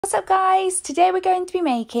What's up guys? Today we're going to be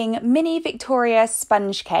making mini Victoria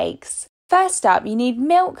sponge cakes. First up, you need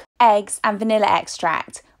milk, eggs and vanilla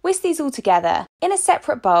extract. Whisk these all together. In a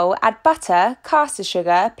separate bowl, add butter, caster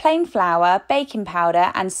sugar, plain flour, baking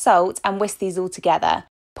powder and salt and whisk these all together.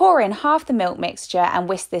 Pour in half the milk mixture and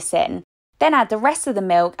whisk this in. Then add the rest of the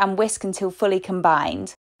milk and whisk until fully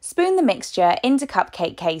combined. Spoon the mixture into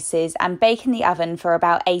cupcake cases and bake in the oven for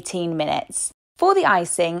about 18 minutes. For the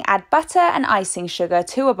icing, add butter and icing sugar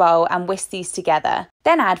to a bowl and whisk these together.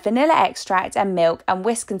 Then add vanilla extract and milk and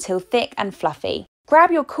whisk until thick and fluffy. Grab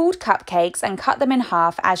your cooled cupcakes and cut them in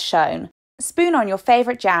half as shown. Spoon on your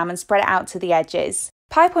favourite jam and spread it out to the edges.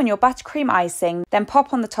 Pipe on your buttercream icing, then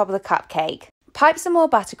pop on the top of the cupcake. Pipe some more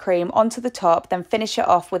buttercream onto the top, then finish it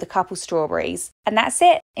off with a couple strawberries. And that's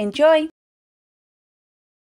it. Enjoy!